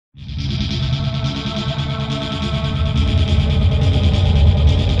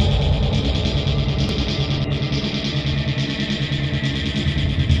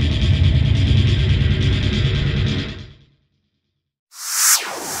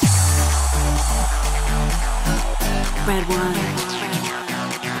red wine.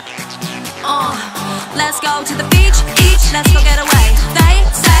 Let's go to the beach, let's go get away. They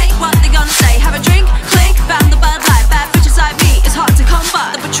say what they gonna say. Have a drink, clink, found the Bud Light. Bad bitches like me, it's hard to come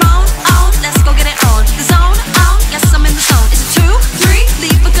by. The Patron, let's go get it on. The zone, yes I'm in the zone. Is it 2, 3?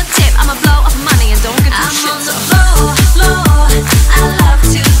 Leave a good tip. I'ma blow off money and don't give a shit. I'm on the floor, I love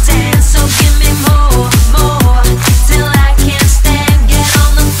to dance, so give me more, till I can't stand. Get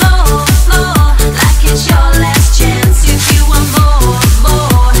on the floor, like it's your last chance. If you want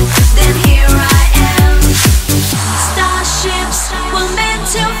more, then here I am. Starships were meant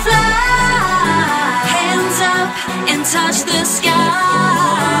to fly. Hands up and touch the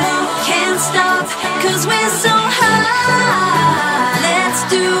sky. Can't stop, 'cause we're so high. Let's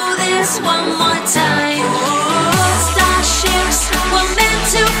do this one more time. Starships were meant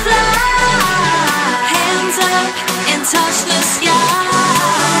to fly. Hands up and touch the sky.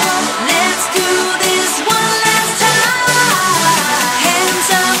 Let's do this one last time. Hands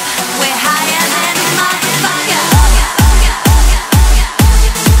up, we're higher than a motherfucker.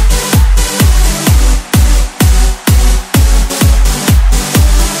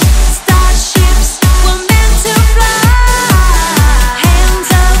 Starships were meant to fly. Hands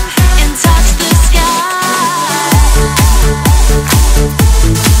up and touch the sky.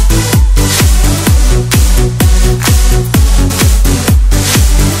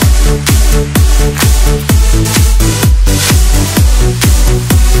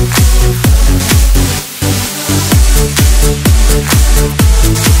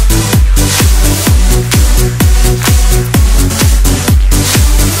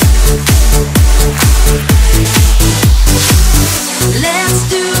 Let's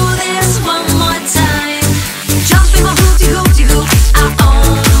do this one more time. Jump in my hootie hoop, I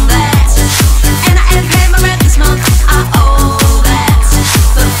own that. And I ain't paid my rent this month, I owe that.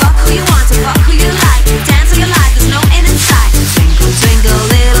 But fuck who you want to, fuck who you like. Dance all your life, there's no end in sight. Twinkle, twinkle,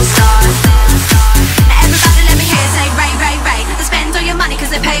 little star. Now everybody let me hear say ray, ray, ray. They spend all your money 'cause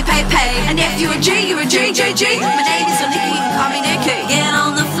they pay. And if you're a G, you're a G. My name is Nikki, you can call me Nikki. Get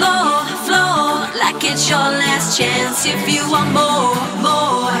on the floor, like it's your last chance. If you want more,